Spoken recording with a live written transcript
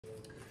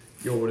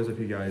Yo, what is up,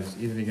 you guys?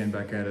 Ethan again,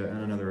 back at it on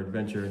another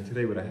adventure. And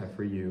today what I have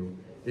for you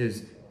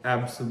is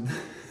absolute...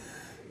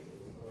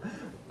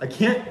 I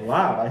can't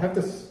laugh. I have to...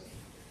 Let's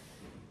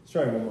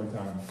try it one more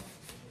time.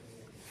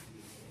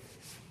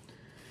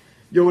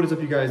 Yo, what is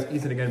up, you guys?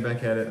 Ethan again,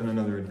 back at it on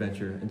another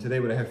adventure. And today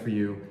what I have for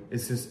you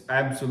is this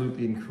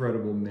absolutely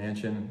incredible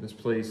mansion. This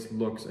place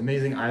looks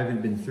amazing. I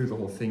haven't been through the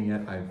whole thing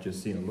yet. I've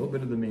just seen a little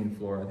bit of the main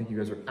floor. I think you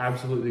guys are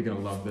absolutely going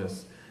to love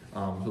this.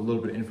 There's a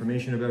little bit of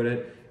information about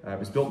it. It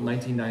was built in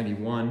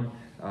 1991.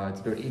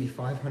 It's about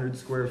 8,500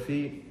 square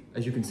feet.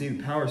 As you can see,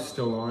 the power's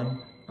still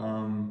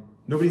on.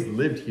 Nobody's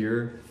lived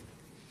here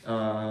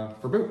for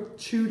about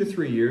 2 to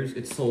 3 years.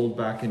 It sold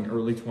back in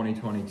early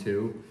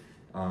 2022.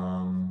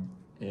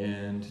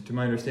 And to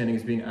my understanding,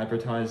 it's being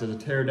advertised as a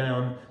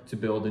teardown to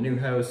build a new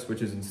house,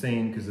 which is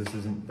insane because this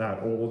isn't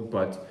that old.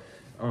 But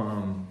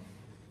I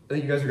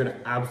think you guys are gonna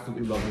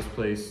absolutely love this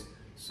place.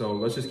 So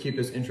let's just keep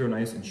this intro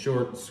nice and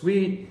short and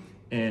sweet.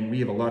 And we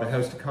have a lot of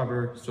house to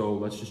cover, so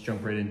let's just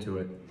jump right into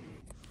it.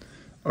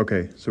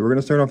 Okay, so we're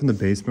gonna start off in the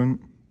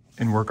basement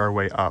and work our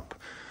way up.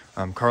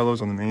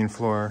 Carlo's on the main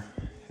floor,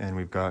 and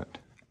we've got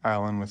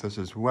Alan with us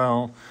as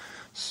well.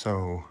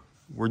 So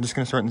we're just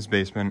gonna start in this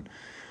basement.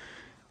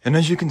 And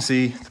as you can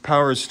see, the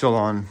power is still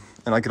on.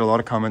 And I get a lot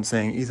of comments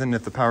saying, Ethan,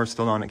 if the power is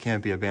still on, it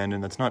can't be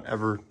abandoned. That's not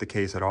ever the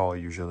case at all,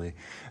 usually.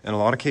 In a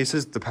lot of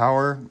cases, the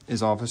power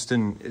is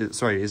often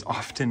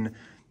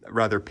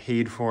rather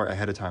paid for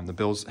ahead of time. The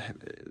bill's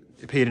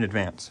paid in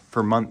advance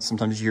for months,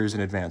 sometimes years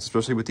in advance,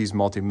 especially with these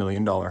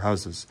multi-million-dollar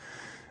houses.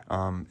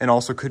 And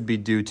also could be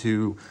due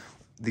to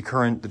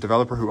the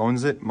developer who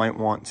owns it might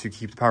want to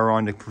keep the power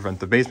on to prevent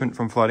the basement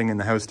from flooding and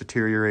the house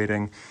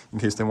deteriorating in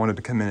case they wanted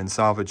to come in and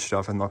salvage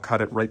stuff, and they'll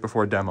cut it right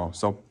before demo.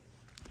 So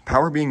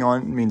power being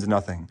on means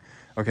nothing,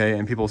 okay?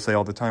 And people say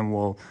all the time,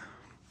 well,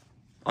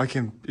 I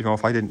can,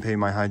 if I didn't pay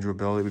my hydro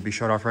bill, it would be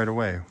shut off right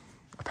away.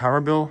 A power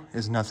bill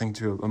is nothing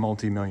to a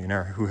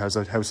multi-millionaire who has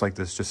a house like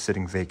this just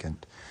sitting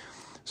vacant.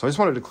 So I just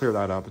wanted to clear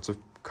that up. It's a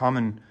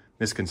common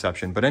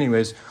misconception. But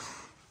anyways,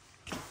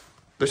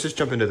 let's just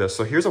jump into this.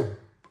 So here's like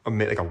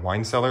a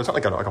wine cellar. It's not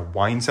like a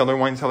wine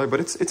cellar, but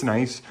it's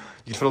nice.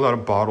 You can fit a lot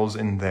of bottles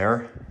in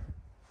there.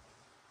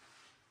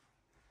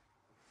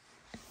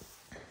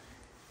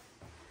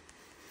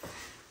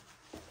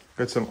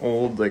 Got some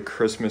old like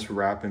Christmas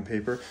wrapping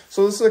paper.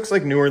 So this looks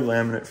like newer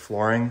laminate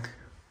flooring.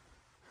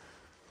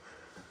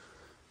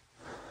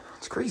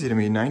 It's crazy to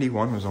me.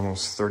 91 was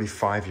almost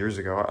 35 years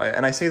ago.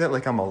 And I say that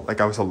like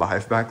I was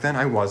alive back then.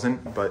 I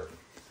wasn't, but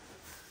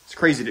it's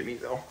crazy to me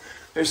though.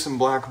 There's some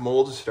black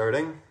mold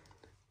starting.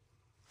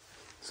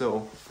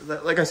 So,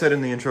 like I said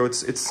in the intro,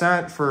 it's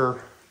sat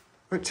for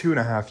about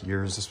 2.5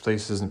 years. This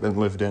place hasn't been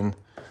lived in.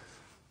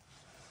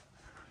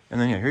 And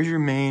then, yeah, here's your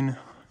main,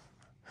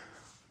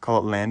 call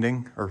it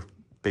landing or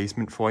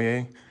basement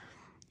foyer.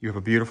 You have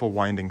a beautiful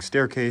winding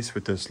staircase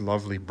with this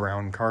lovely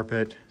brown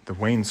carpet, the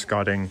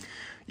wainscoting,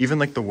 even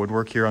like the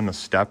woodwork here on the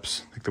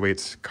steps, like the way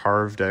it's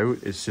carved out,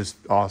 it's just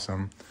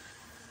awesome.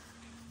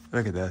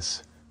 Look at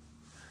this.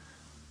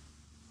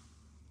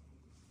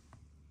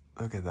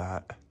 Look at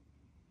that.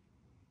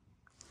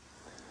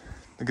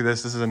 Look at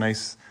this. This is a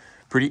nice,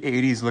 pretty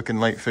 80s looking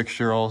light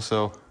fixture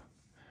also.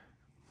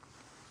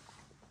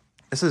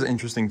 This is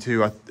interesting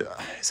too.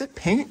 Is it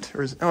paint?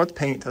 Or no, it's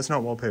paint. That's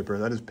not wallpaper.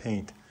 That is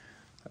paint.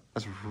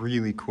 That's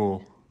really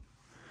cool.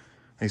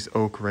 Nice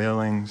oak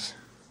railings.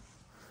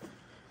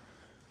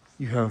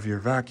 You have your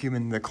vacuum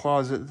in the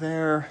closet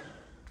there.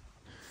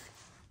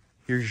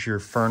 Here's your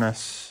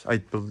furnace.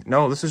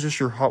 No, this is just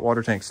your hot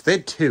water tanks. They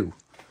had 2.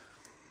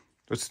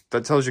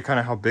 That tells you kind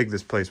of how big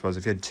this place was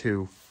if you had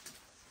 2.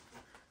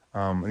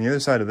 On the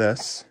other side of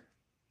this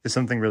is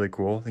something really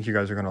cool. I think you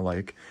guys are going to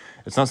like.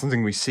 It's not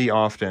something we see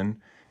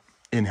often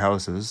in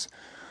houses,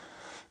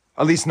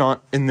 at least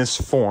not in this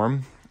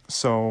form.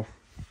 So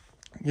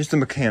just a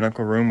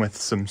mechanical room with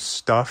some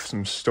stuff,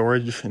 some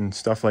storage and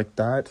stuff like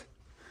that.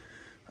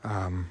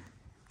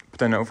 But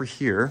then over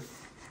here,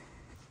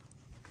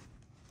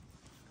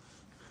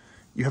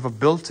 you have a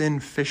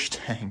built-in fish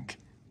tank.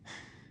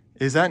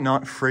 Is that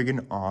not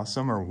friggin'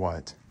 awesome or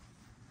what?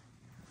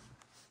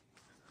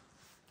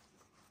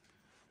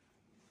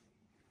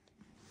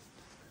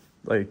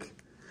 Like,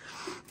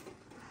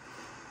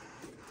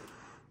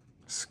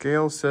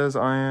 scale says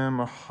I am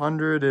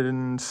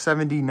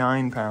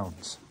 179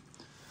 pounds.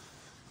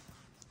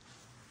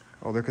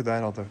 Oh, look at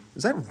that.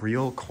 Is that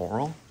real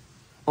coral?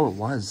 Oh, it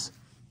was.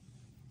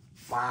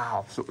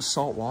 Wow, so it was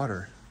salt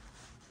water.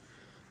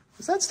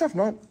 Is that stuff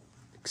not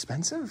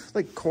expensive?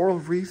 Like coral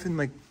reef and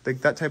like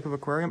that type of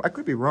aquarium? I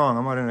could be wrong.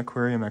 I'm not an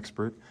aquarium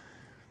expert.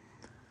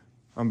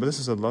 But this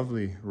is a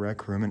lovely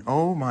rec room. And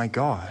oh my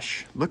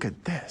gosh, look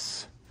at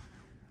this.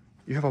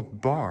 You have a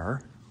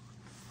bar.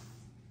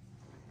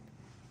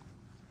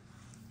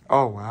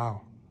 Oh,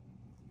 wow.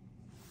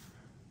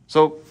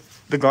 So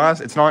the glass,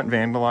 it's not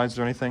vandalized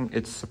or anything.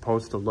 It's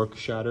supposed to look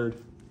shattered.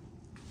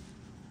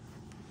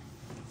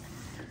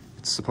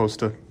 It's supposed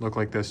to look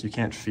like this. You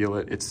can't feel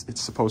it. It's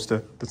supposed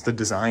to, that's the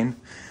design.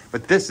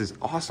 But this is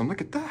awesome.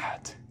 Look at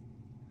that.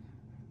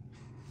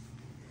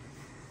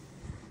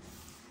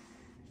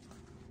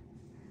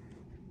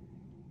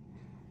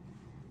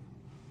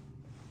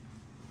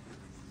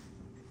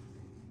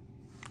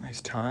 Nice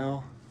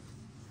tile.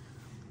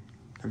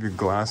 Have your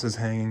glasses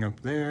hanging up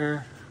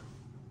there.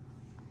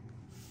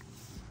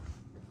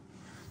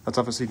 That's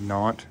obviously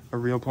not a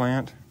real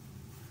plant.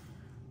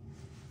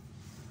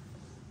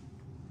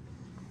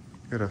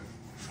 Got a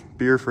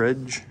beer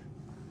fridge.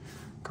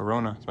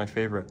 Corona is my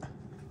favorite.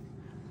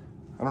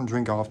 I don't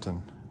drink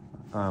often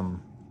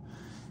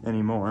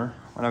anymore.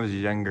 When I was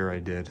younger, I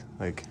did,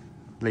 like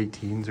late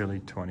teens,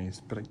 early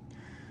 20s. But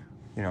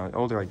you know, the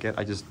older I get,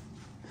 it's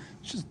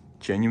just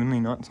genuinely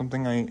not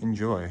something I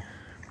enjoy.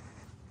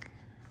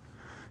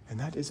 And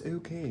that is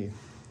okay.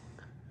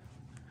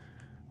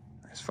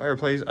 Nice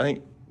fireplace.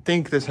 I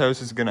think this house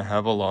is gonna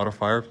have a lot of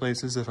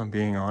fireplaces, if I'm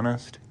being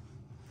honest.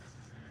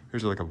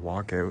 Here's like a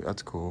walkout,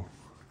 that's cool.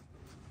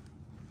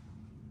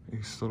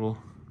 These little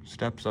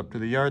steps up to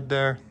the yard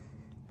there.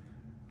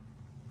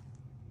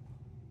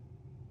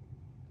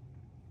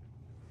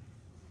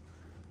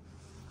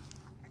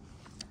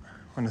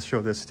 I want to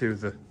show this too.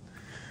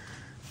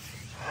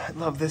 I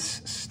love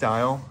this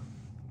style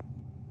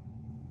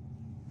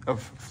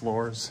of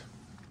floors.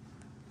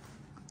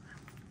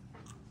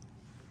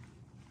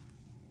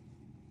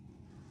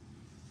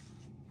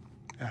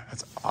 Yeah,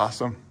 that's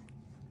awesome.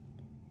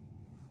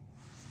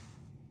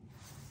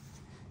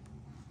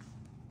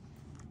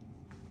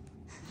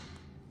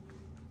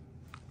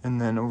 And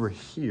then over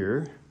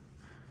here,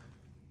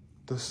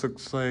 this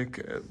looks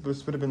like,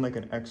 this would have been like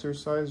an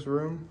exercise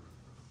room.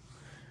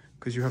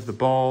 Because you have the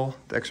ball,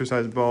 the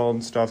exercise ball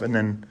and stuff, and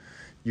then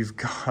you've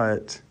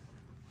got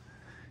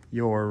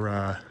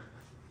your,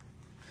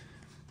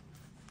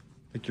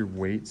 like your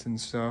weights and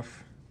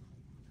stuff.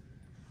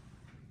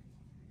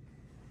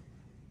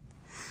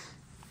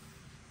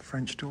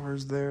 French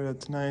doors there,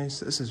 that's nice.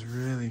 This is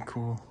really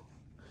cool.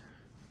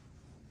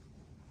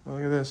 Oh,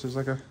 look at this, there's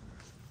like a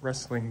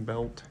wrestling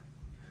belt.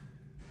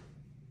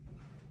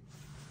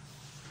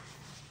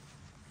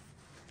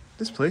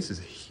 This place is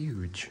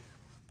huge.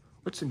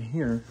 What's in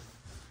here?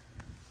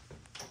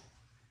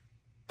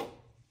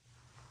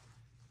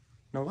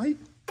 No light?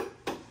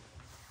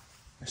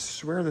 I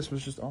swear this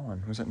was just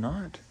on. Was it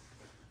not?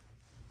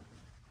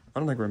 I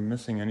don't think we're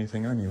missing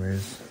anything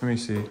anyways. Let me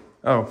see.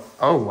 Oh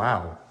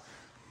wow.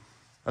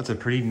 That's a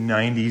pretty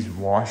 90s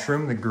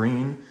washroom, the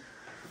green.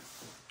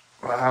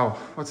 Wow,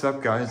 what's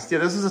up guys? Yeah,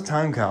 this is a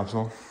time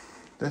capsule.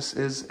 This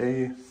is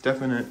a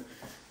definite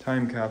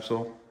time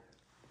capsule.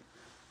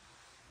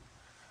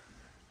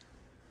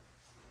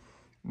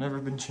 Never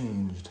been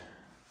changed.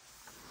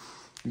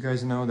 You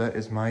guys know that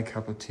is my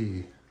cup of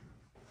tea.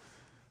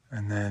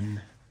 And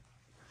then,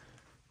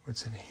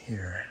 what's in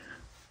here?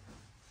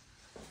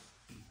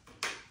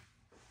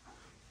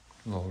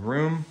 Little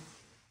room.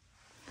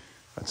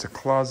 That's a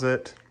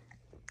closet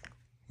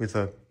with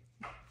a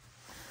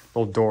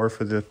little door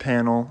for the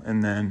panel,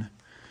 and then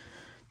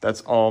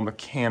that's all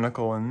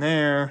mechanical in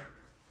there.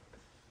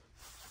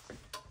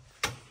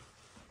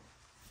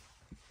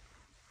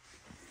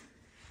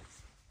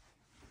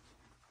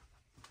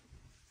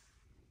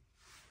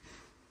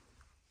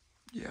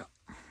 Yeah,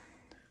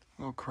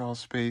 little crawl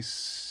space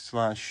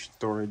 /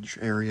 storage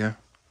area.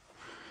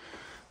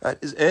 That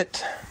is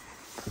it.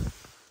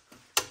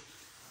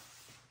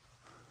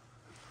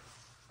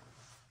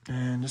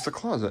 And just a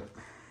closet.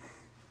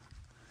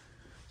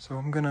 So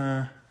I'm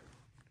gonna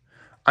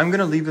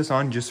leave this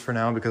on just for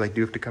now because I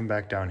do have to come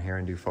back down here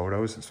and do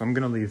photos. So I'm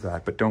gonna leave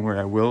that, but don't worry,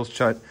 I will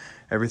shut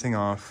everything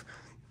off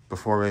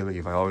before I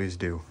leave. I always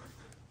do.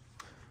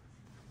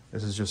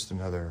 This is just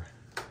another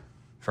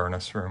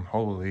furnace room.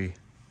 Holy.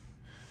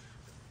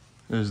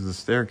 There's the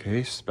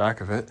staircase,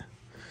 back of it.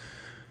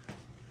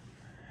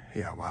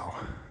 Yeah, wow.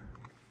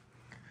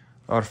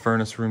 A lot of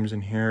furnace rooms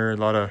in here, a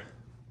lot of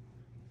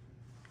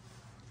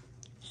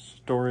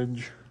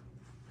storage.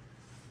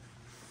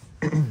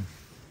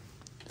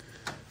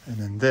 And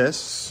then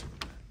this,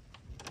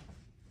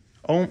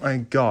 oh my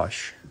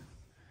gosh,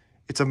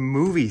 it's a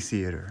movie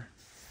theater.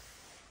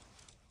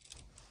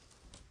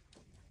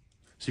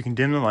 So you can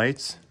dim the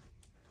lights,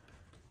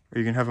 or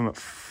you can have them at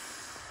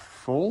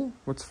full?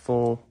 What's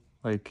full?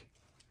 Like,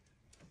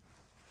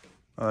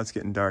 oh, that's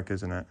getting dark,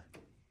 isn't it?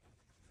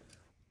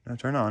 Now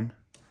turn on.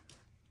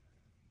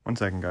 1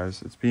 second,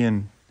 guys. It's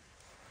being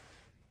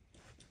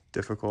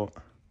difficult.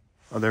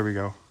 Oh, there we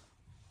go.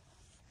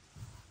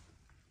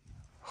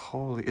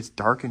 Holy, it's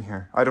dark in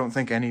here. I don't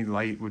think any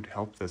light would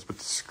help this, but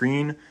the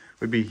screen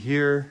would be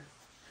here.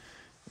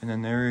 And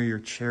then there are your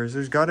chairs.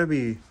 There's got to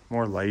be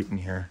more light in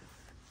here.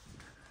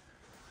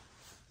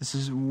 This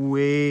is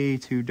way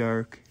too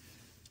dark.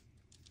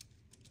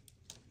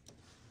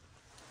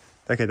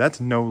 Okay, that's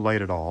no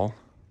light at all.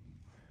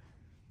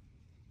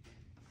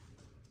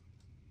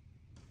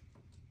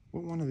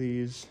 What one of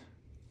these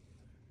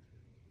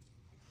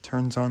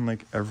turns on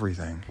like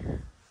everything?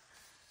 There's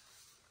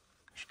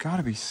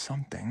gotta be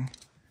something.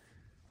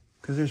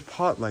 Because there's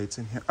pot lights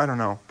in here. I don't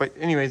know. But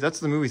anyways, that's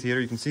the movie theater.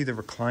 You can see the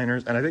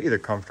recliners, and I bet you they're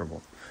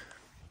comfortable.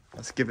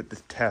 Let's give it the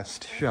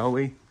test, shall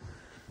we?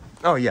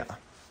 Oh, yeah.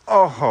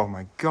 Oh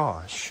my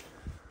gosh.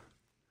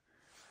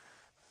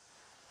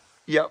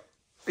 Yep.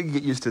 I can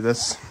get used to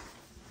this.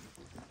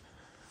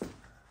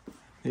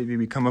 Maybe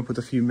we come up with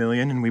a few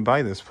million and we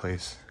buy this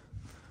place.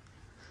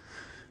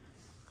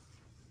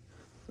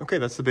 Okay,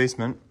 that's the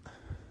basement.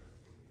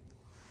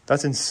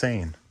 That's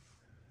insane.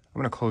 I'm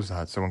gonna close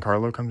that so when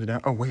Carlo comes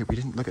down. Oh wait, we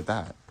didn't look at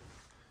that.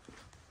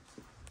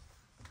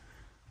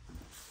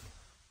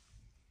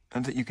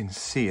 Not that you can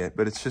see it,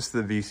 but it's just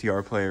the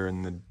VCR player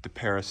and the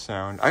Paris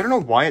sound. I don't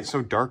know why it's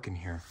so dark in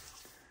here.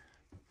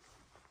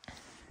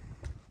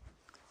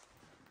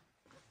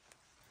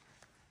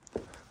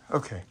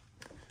 Okay.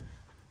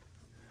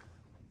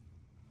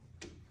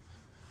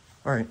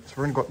 All right, so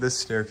we're gonna go up this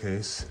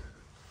staircase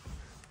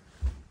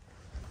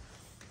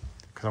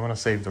because I want to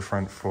save the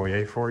front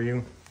foyer for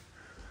you.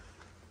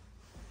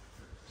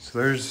 So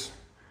there's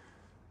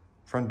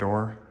front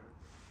door,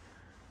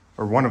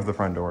 or one of the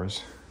front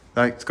doors.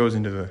 That goes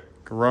into the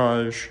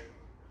garage,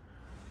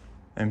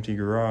 empty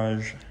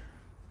garage.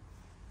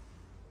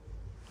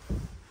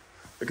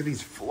 Look at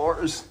these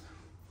floors.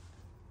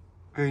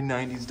 Very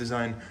 90s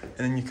design. And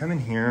then you come in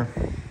here,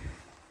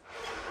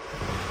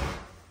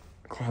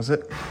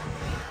 closet.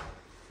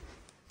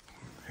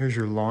 Here's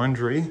your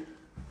laundry.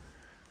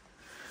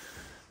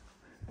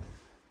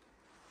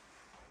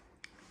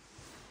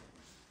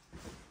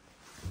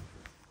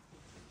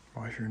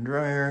 Washer and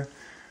dryer,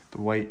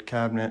 the white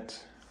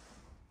cabinet.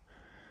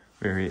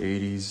 Very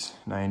 80s,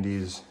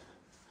 90s.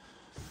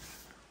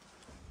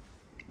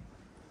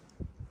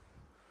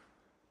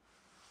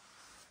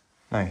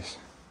 Nice.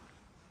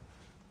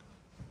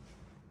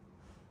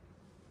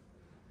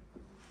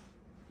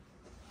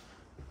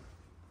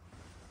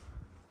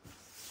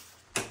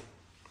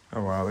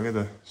 Oh wow, look at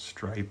the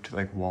striped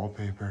like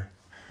wallpaper.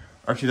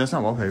 Actually, that's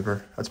not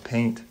wallpaper, that's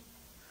paint.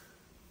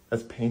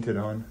 That's painted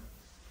on.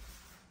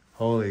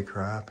 Holy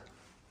crap.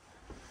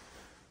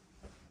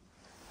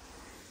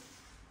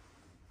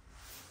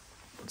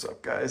 What's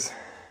up, guys?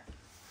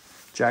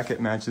 Jacket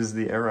matches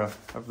the era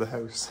of the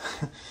house.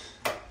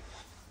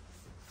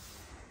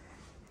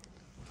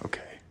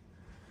 Okay.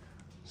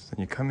 So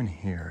then you come in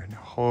here and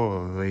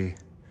holy,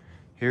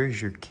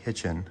 here's your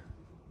kitchen.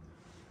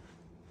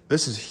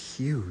 This is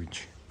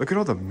huge. Look at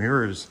all the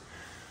mirrors.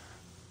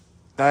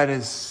 That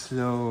is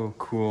so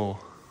cool.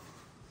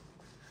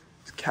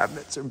 These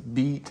cabinets are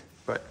beat,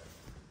 but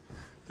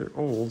they're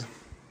old.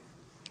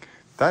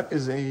 That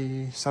is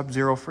a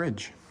Sub-Zero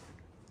fridge.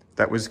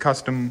 That was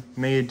custom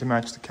made to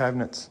match the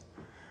cabinets.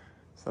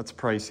 So that's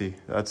pricey.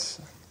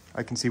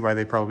 I can see why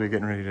they probably are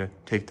getting ready to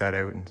take that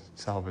out and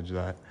salvage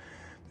that.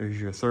 There's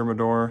your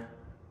Thermador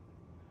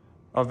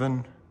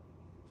oven.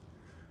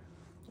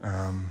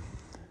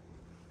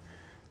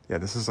 Yeah,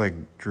 this is like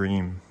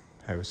dream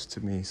house to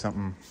me,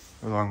 something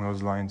along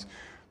those lines.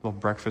 Little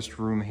breakfast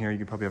room here. You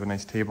could probably have a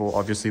nice table.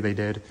 Obviously they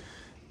did.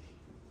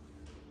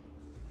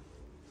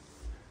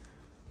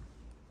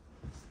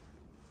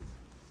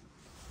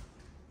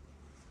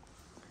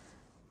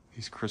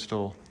 These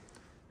crystal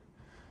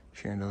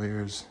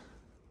chandeliers.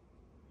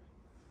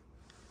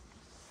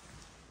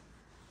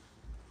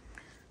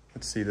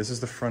 Let's see, this is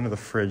the front of the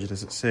fridge.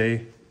 Does it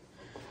say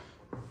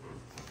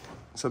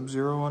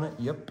Sub-Zero on it?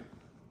 Yep.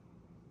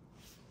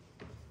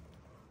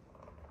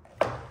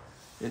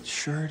 It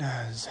sure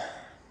does.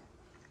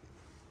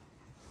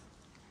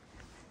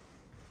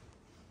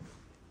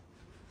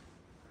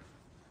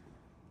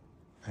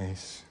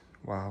 Nice.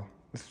 Wow.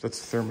 That's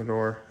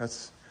Thermador.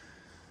 That's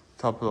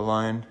top of the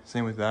line.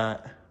 Same with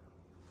that.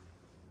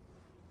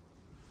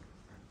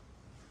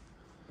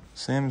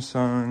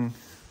 Samsung.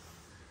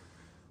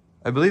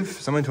 I believe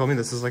someone told me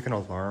this is like an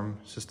alarm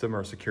system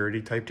or a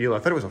security type deal. I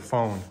thought it was a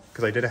phone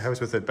because I did a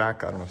house with it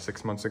back, I don't know,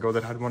 6 months ago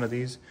that had one of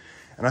these.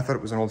 And I thought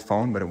it was an old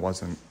phone, but it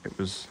wasn't.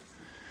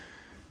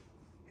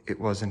 It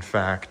was in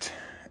fact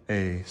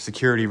a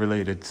security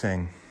related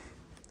thing.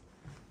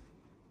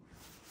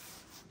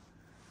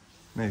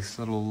 Nice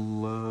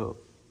little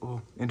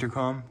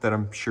intercom that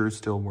I'm sure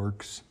still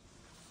works.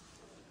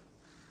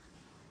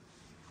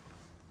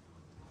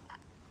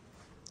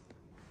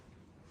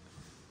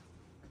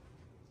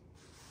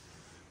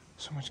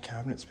 So much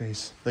cabinet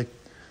space. Like,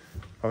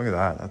 oh, look at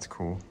that. That's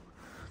cool.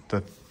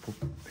 The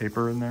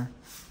paper in there.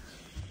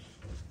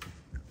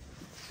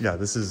 Yeah,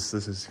 this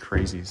is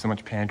crazy. So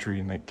much pantry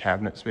and like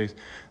cabinet space.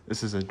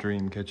 This is a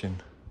dream kitchen.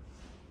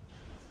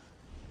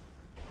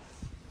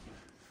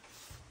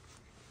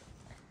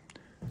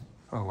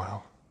 Oh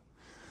wow.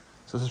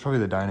 So this is probably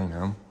the dining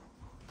room.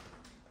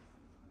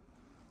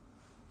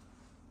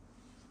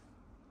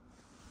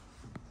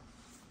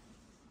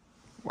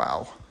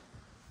 Wow.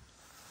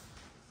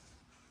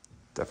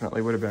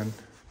 Definitely would have been.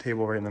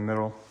 Table right in the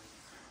middle.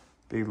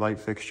 Big light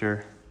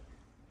fixture.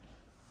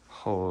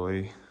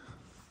 Holy.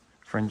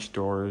 French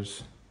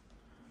doors.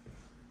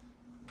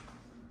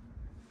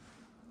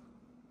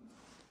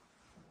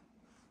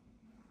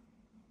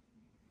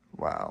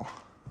 Wow.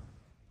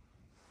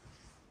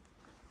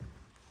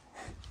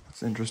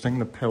 That's interesting.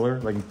 The pillar,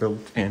 like,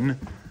 built in.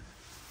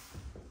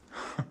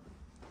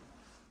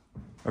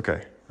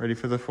 Okay, ready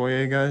for the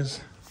foyer, guys?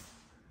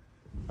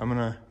 I'm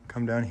gonna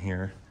come down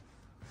here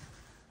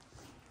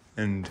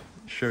and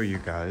show you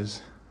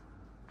guys.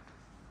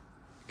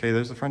 Okay,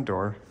 there's the front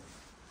door.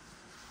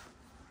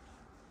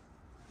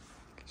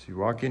 So you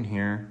walk in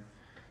here,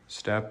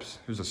 steps,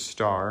 there's a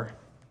star.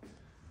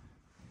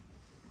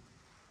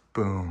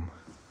 Boom.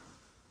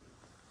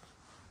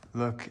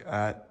 Look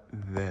at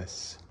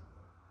this.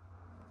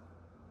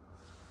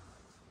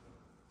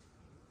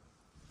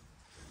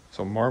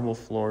 So marble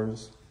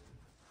floors.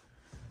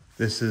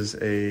 This is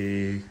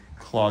a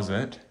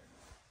closet.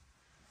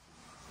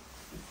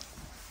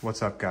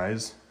 What's up,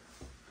 guys?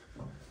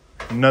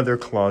 Another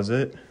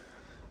closet.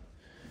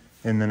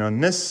 And then on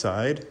this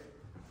side,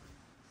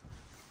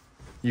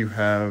 you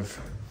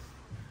have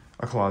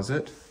a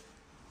closet.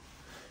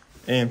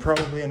 And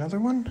probably another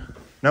one?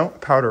 No,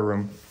 powder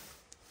room.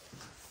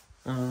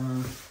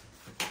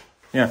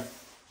 Yeah,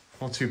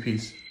 well,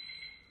 two-piece.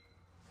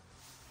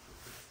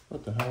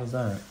 What the hell is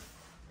that?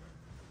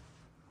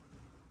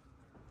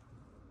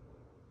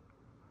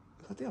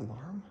 Is that the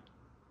alarm?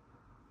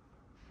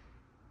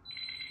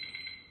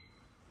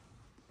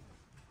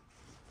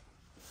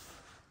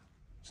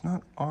 It's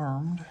not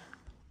armed.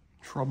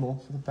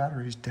 Trouble, so the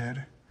battery's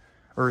dead.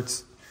 Or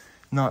it's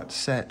not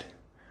set.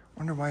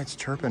 Wonder why it's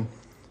chirping.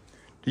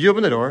 Did you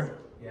open the door?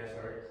 Yeah,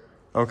 sorry.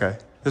 Okay,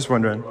 just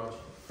wondering.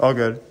 All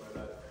good.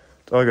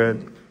 All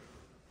good.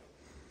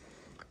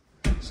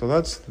 So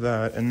that's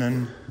that, and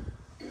then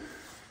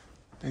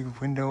big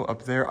window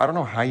up there. I don't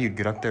know how you'd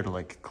get up there to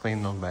like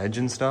clean the ledge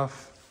and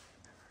stuff.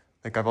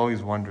 Like I've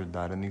always wondered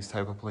that in these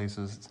type of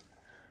places.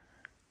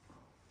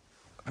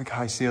 Like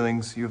high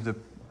ceilings, you have the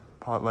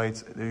pot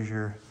lights, there's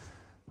your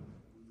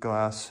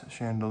glass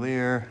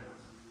chandelier.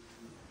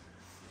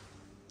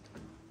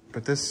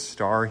 But this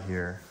star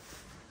here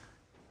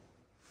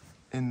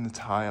in the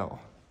tile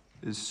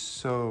is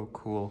so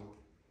cool.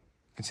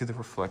 You can see the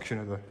reflection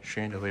of the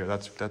chandelier.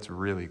 That's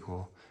really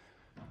cool.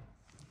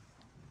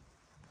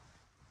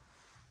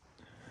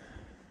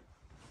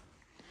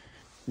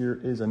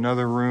 Here is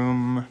another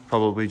room,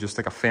 probably just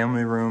like a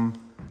family room.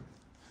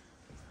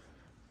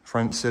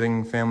 Front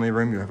sitting family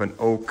room. You have an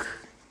oak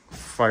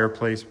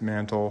fireplace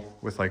mantle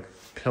with like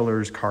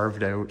pillars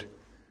carved out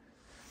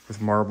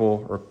with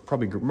marble, or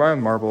probably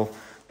marble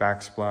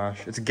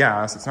backsplash. It's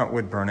gas, it's not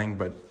wood burning,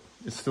 but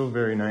it's still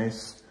very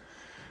nice.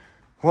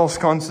 Wall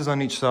sconces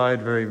on each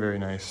side, very, very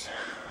nice.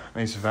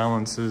 Nice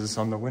valances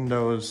on the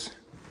windows.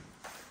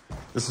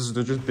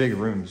 They're just big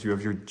rooms. You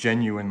have your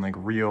genuine, like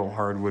real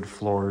hardwood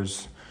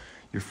floors,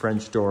 your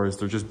French doors.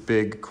 They're just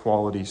big,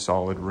 quality,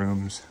 solid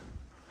rooms.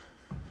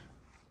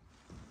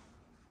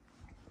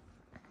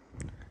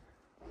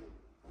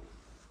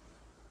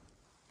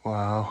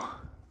 Wow.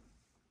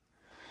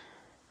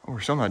 Oh, we're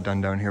still not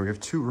done down here. We have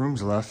 2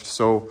 rooms left.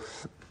 So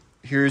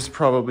here's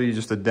probably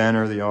just the den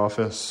or the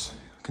office.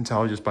 You can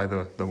tell just by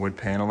the wood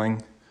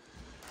paneling.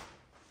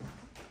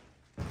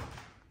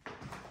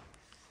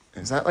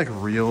 Is that like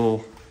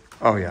real?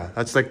 Oh yeah,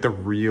 that's like the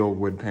real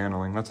wood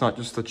paneling. That's not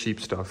just the cheap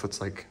stuff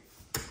that's like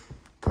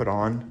put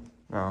on.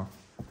 No.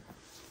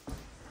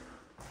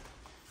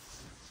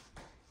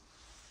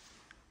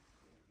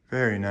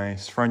 Very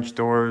nice. French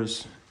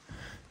doors.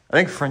 I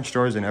think French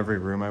doors in every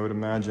room, I would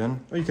imagine.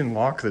 Oh, you can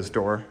lock this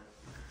door.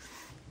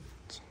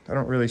 I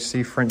don't really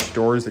see French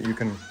doors that you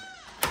can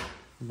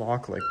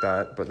lock like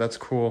that, but that's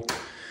cool.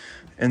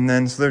 And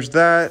then, so there's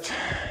that.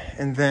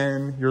 And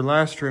then your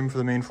last room for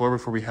the main floor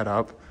before we head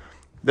up.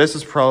 This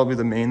is probably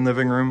the main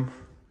living room,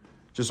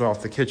 just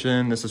off the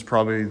kitchen. This is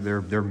probably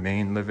their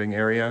main living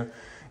area.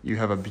 You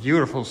have a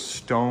beautiful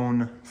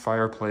stone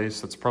fireplace.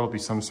 That's probably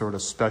some sort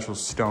of special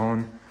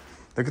stone.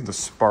 Look at the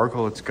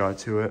sparkle it's got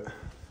to it.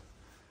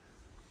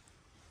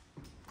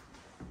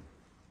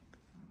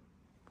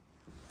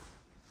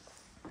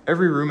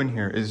 Every room in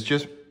here is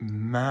just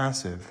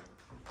massive.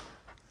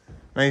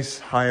 Nice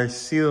high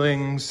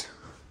ceilings,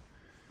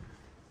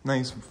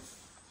 nice,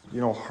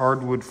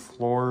 hardwood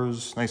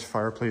floors, nice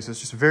fireplace.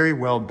 It's just a very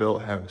well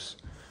built house.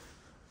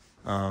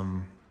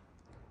 So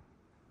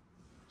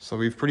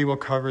we've pretty well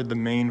covered the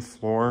main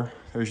floor.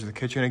 There's the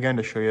kitchen again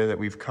to show you that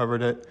we've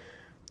covered it.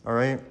 All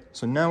right,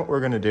 so now what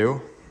we're gonna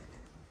do,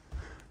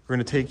 we're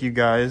gonna take you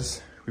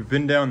guys, we've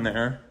been down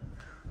there,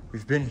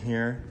 we've been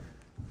here,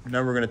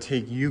 now we're gonna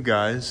take you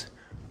guys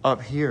up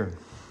here.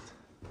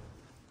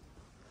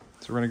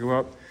 So we're gonna go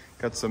up.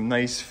 Got some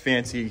nice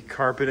fancy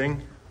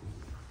carpeting.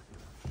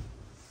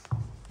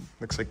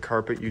 Looks like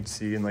carpet you'd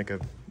see in like a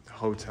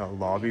hotel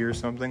lobby or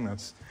something.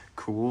 That's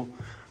cool.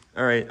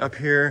 All right, up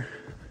here.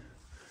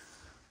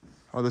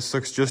 Oh, this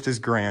looks just as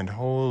grand.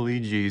 Holy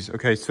jeez.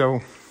 Okay,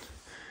 so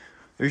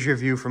there's your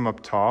view from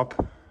up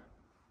top.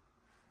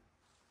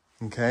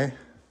 Okay.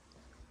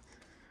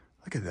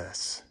 Look at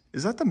this.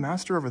 Is that the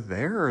master over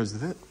there, or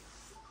is it?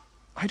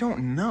 I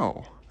don't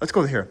know. Let's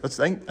go here. I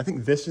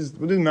think this is,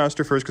 we'll do the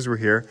master first because we're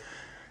here.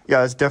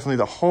 Yeah, it's definitely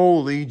the,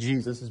 holy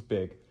jeez, this is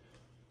big.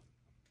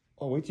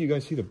 Oh, wait till you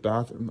guys see the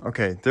bathroom.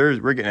 Okay,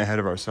 we're getting ahead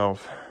of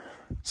ourselves.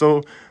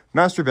 So,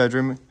 master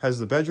bedroom has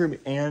the bedroom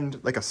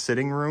and like a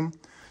sitting room.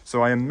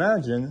 So I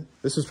imagine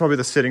this is probably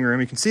the sitting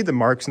room. You can see the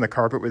marks in the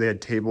carpet where they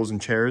had tables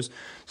and chairs.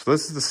 So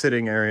this is the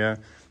sitting area.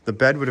 The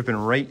bed would have been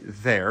right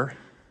there.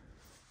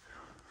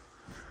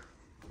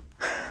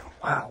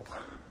 Wow.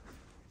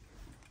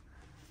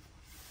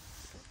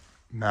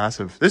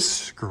 massive. This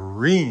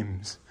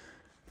screams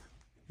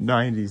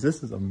 90s.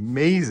 This is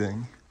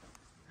amazing.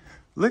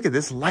 Look at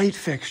this light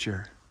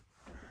fixture.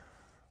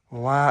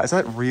 Wow, is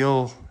that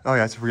real? Oh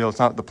yeah, it's real. It's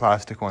not the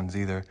plastic ones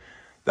either.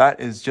 That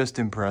is just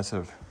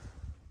impressive.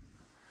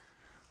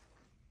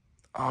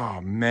 Oh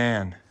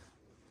man.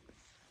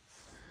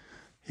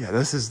 Yeah,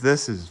 this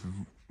is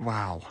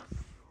wow.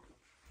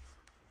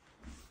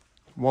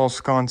 Wall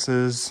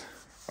sconces,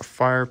 a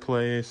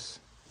fireplace.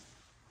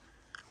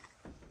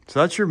 So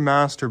that's your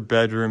master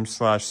bedroom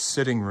slash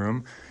sitting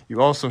room.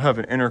 You also have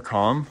an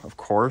intercom, of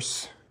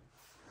course.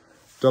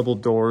 Double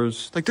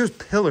doors. Like, there's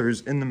pillars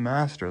in the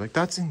master. Like,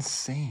 that's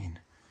insane.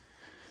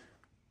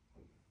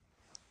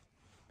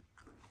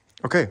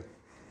 Okay.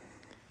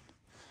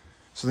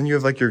 So then you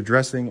have, like, your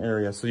dressing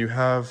area. So you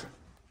have...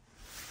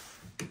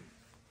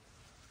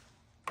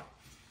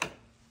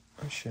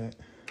 Oh, shit.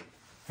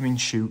 I mean,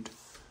 shoot.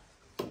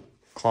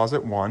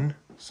 Closet 1.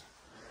 So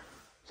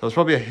it's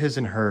probably a his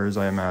and hers,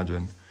 I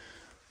imagine.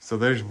 So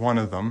there's one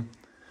of them.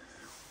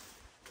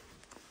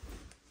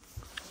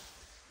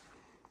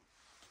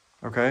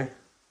 Okay.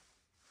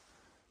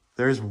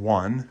 There's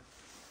one.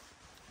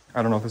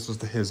 I don't know if this was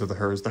the his or the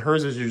hers. The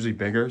hers is usually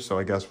bigger, so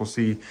I guess we'll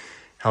see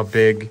how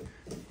big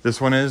this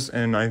one is.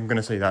 And I'm going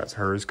to say that's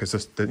hers because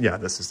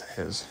this is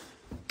his.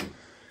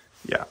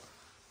 Yeah.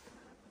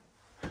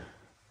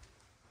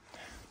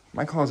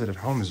 My closet at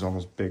home is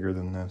almost bigger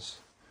than this.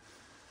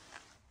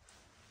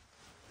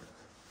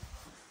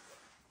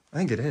 I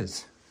think it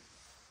is.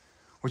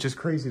 Which is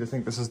crazy to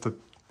think this is the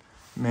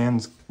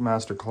man's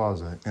master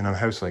closet in a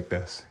house like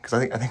this. Because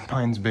I think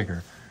mine's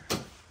bigger.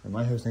 And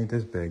my house ain't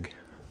this big.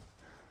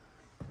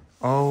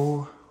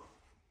 Oh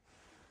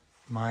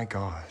my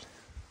God.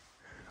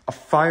 A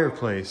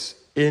fireplace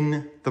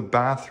in the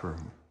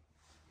bathroom.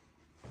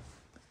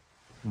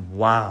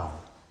 Wow.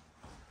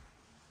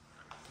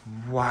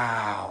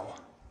 Wow.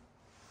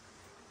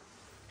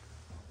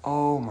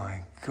 Oh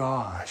my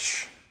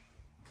gosh.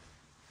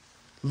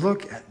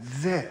 Look at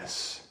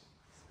this.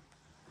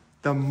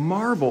 The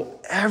marble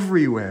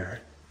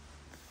everywhere.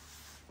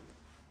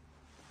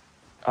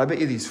 I bet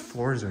you these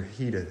floors are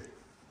heated.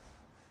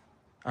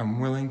 I'm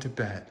willing to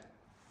bet.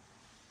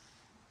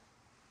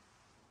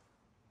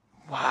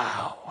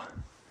 Wow.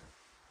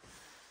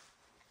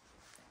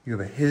 You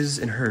have a his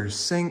and hers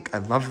sink. I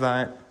love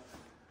that.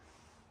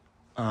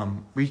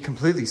 We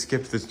completely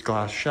skipped this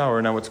glass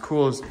shower. Now what's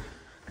cool is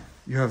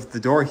you have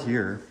the door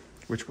here,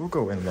 which we'll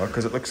go and look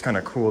because it looks kind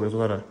of cool. There's a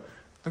lot of,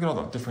 look at all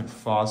the different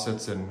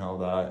faucets and all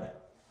that.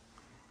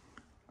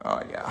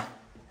 Oh yeah,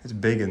 it's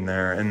big in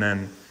there. And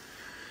then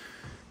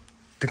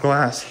the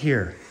glass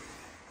here.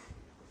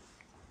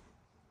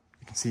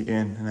 You can see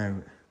in and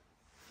out.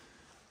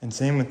 And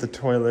same with the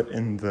toilet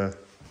and the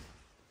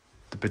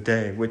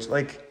bidet, which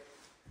like,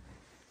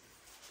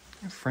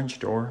 a French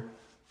door.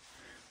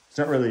 It's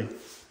not really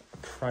a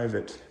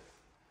private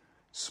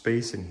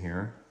space in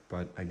here,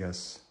 but I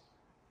guess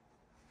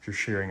if you're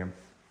sharing a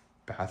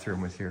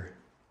bathroom with your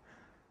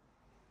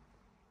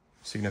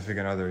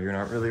significant other, you're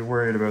not really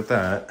worried about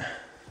that.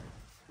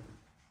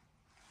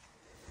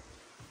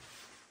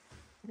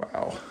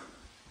 Wow.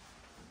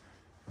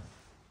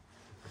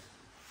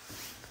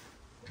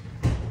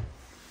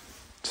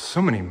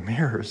 So many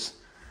mirrors.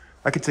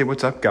 I could say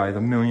 "what's up, guys"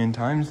 a million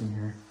times in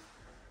here.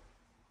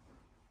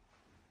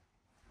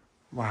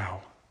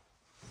 Wow.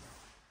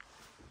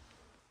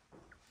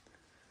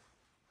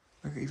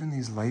 Look, even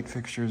these light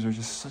fixtures are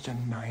just such a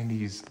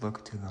 90s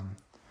look to them.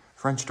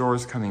 French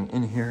doors coming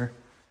in here.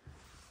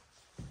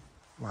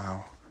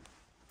 Wow.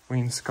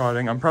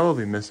 Wainscoting. I'm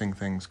probably missing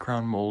things.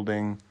 Crown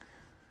molding.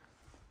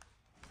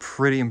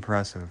 Pretty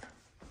impressive.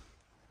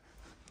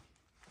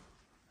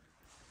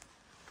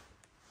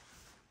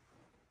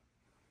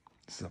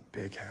 This is a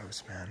big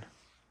house, man.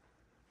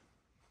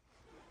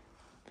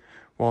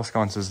 Wall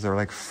sconces, they're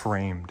like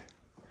framed.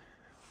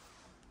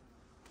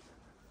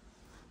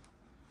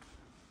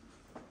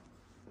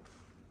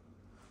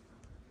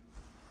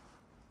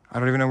 I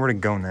don't even know where to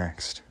go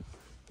next.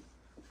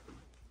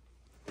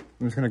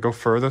 I'm just gonna go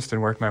furthest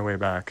and work my way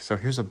back. So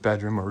here's a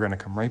bedroom we're gonna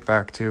come right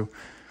back to.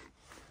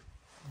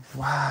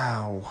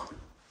 Wow.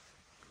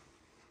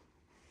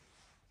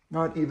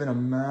 Not even a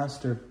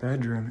master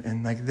bedroom.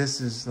 And like,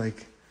 this is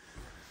like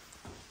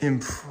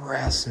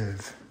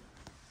impressive.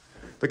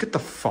 Look at the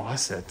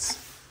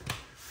faucets.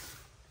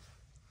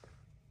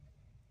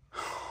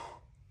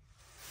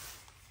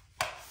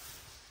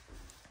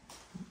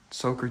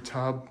 Soaker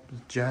tub,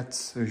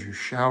 jets, there's your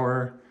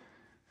shower.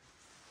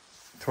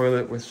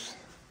 Toilet with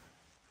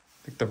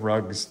like the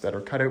rugs that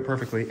are cut out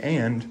perfectly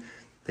and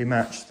they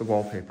match the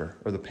wallpaper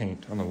or the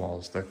paint on the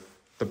walls,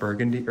 the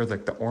burgundy or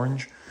like the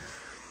orange.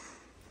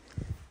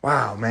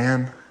 Wow,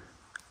 man.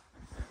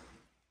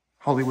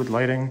 Hollywood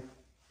lighting.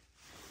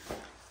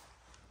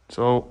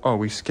 So, oh,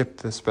 we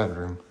skipped this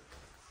bedroom.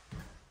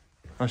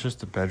 That's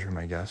just a bedroom,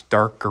 I guess.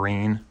 Dark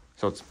green.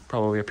 So it's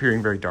probably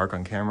appearing very dark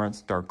on camera.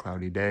 It's a dark,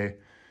 cloudy day.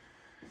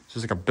 So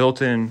it's like a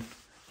built-in.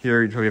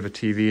 Here, you probably have a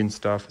TV and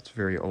stuff. It's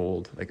very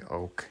old, like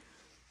oak.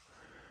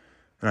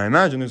 And I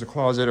imagine there's a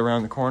closet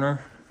around the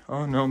corner.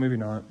 Oh, no, maybe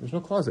not. There's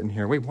no closet in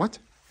here. Wait, what?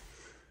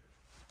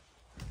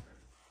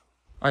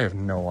 I have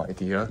no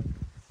idea.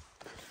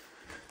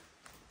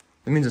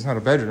 That means it's not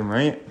a bedroom,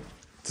 right?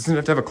 Doesn't it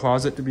have to have a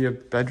closet to be a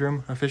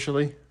bedroom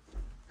officially?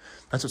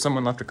 That's what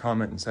someone left a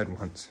comment and said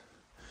once.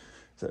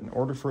 That in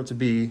order for it to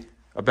be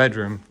a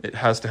bedroom, it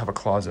has to have a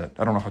closet.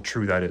 I don't know how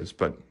true that is,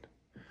 but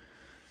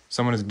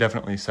someone has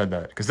definitely said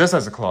that. Because this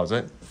has a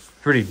closet.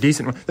 Pretty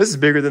decent one. This is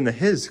bigger than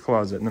his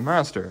closet in the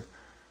master.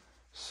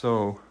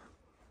 So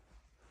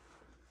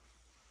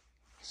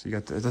you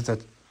got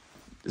that.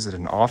 Is it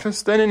an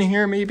office then in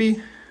here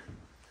maybe?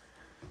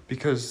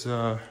 Because,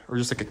 or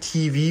just like a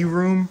TV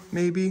room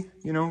maybe,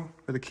 you know,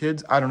 for the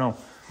kids. I don't know.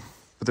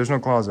 But there's no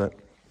closet.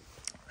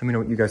 Let me know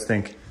what you guys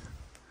think.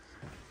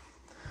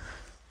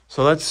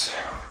 So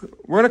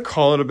we're going to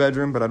call it a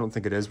bedroom, but I don't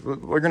think it is.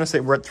 We're going to say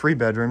we're at 3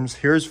 bedrooms.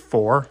 Here's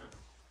 4.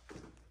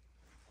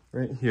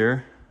 Right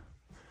here.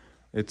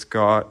 It's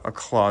got a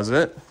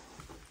closet.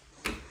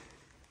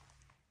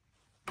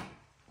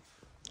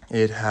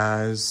 It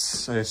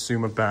has, I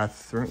assume, a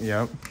bathroom.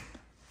 Yep.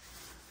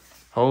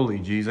 Holy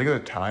jeez, look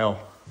at the tile.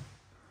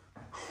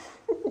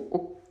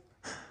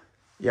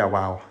 Yeah,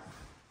 wow.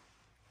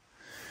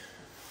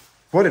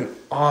 What an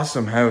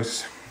awesome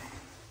house.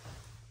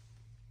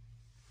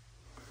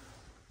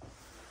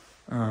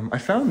 I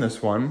found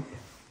this one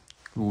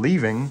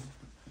leaving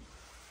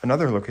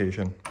another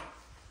location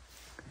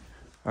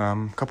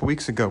a couple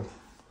weeks ago.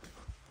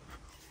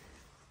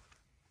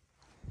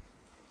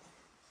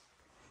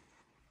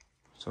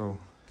 So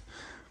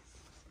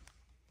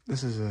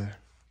this is we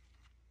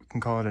can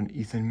call it an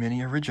Ethan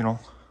Mini original.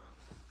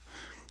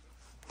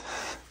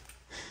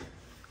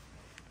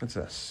 What's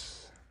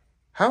this?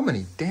 How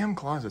many damn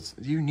closets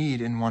do you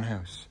need in one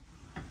house?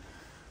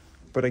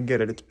 But I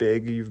get it, it's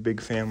big, you have a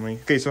big family.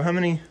 Okay, so how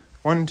many?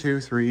 1, 2,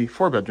 3,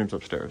 4 bedrooms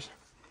upstairs.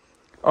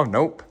 Oh,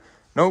 nope.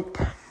 Nope.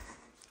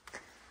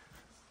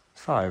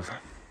 5.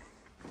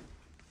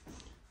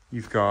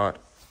 You've got,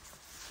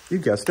 you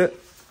guessed it,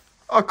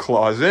 a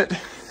closet.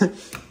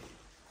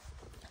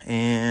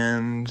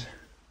 And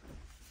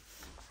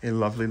a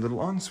lovely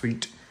little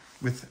ensuite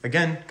with,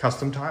 again,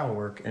 custom tile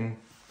work. And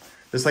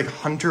this like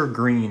hunter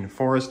green,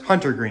 forest,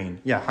 hunter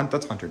green. Yeah,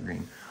 that's hunter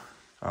green.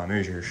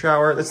 Here's your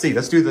shower. Let's see,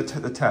 let's do the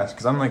test,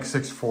 because I'm like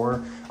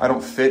 6'4". I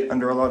don't fit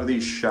under a lot of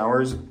these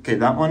showers. Okay,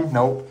 that one,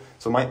 nope.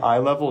 So my eye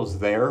level is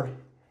there.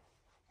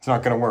 It's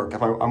not gonna work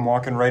if I'm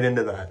walking right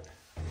into that.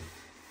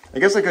 I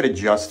guess I could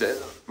adjust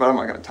it, but I'm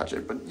not gonna touch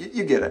it, but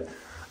you get it.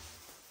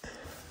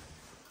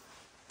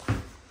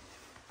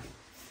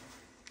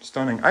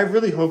 Stunning. I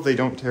really hope they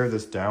don't tear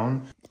this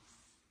down.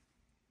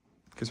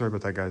 Okay, sorry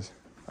about that, guys.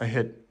 I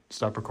hit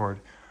stop record.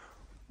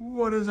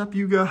 What is up,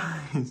 you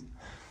guys?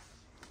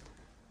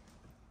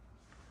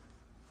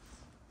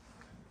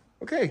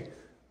 Okay,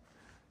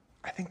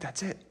 I think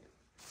that's it.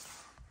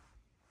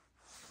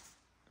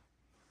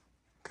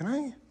 Can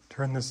I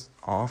turn this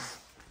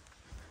off?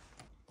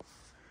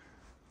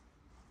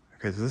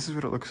 Okay, so this is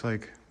what it looks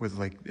like with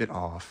like it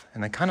off.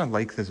 And I kind of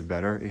like this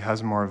better. It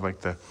has more of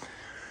like the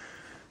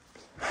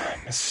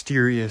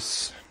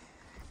mysterious,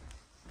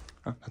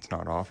 oh, that's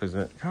not off, is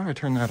it? How do I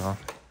turn that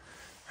off? It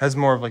has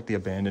more of like the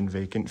abandoned,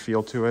 vacant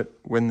feel to it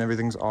when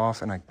everything's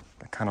off, and I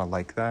kind of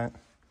like that.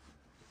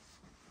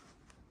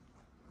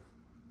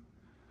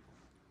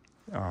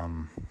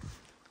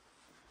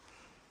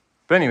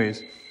 But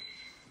anyways,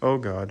 oh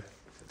God.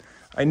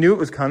 I knew it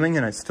was coming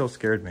and it still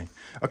scared me.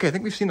 Okay, I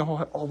think we've seen the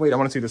whole, oh wait, I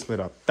want to see this lit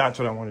up. That's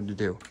what I wanted to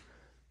do.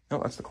 No,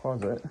 that's the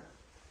closet.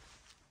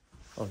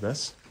 Oh,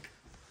 this.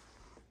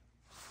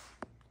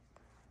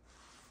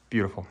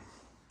 Beautiful.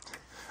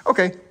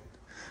 Okay,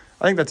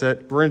 I think that's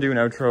it. We're gonna do an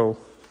outro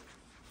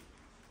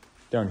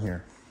down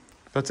here.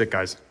 That's it,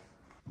 guys.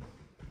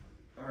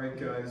 All right,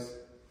 guys,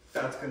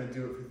 that's gonna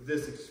do it for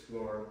this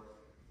explore.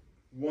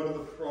 One of the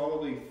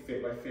probably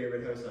my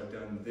favorite houses I've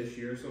done this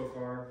year so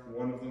far.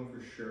 One of them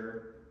for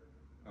sure.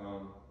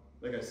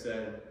 Like I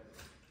said,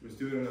 was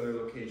doing another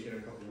location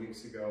a couple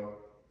weeks ago.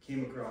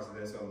 Came across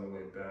this on the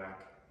way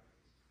back,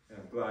 and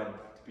I'm glad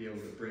to be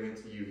able to bring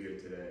it to you here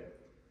today.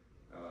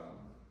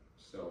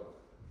 So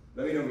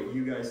let me know what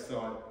you guys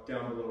thought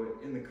down below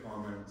in the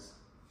comments.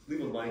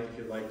 Leave a like if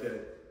you liked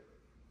it.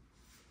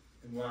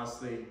 And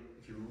lastly,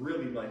 if you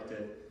really liked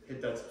it,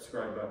 hit that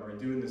subscribe button. We're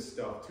doing this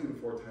stuff 2 to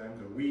 4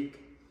 times a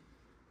week.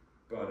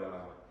 But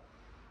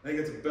I think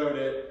that's about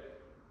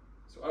it.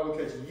 So I will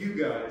catch you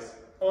guys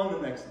on the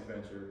next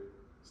adventure.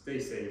 Stay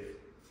safe.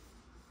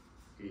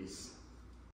 Peace.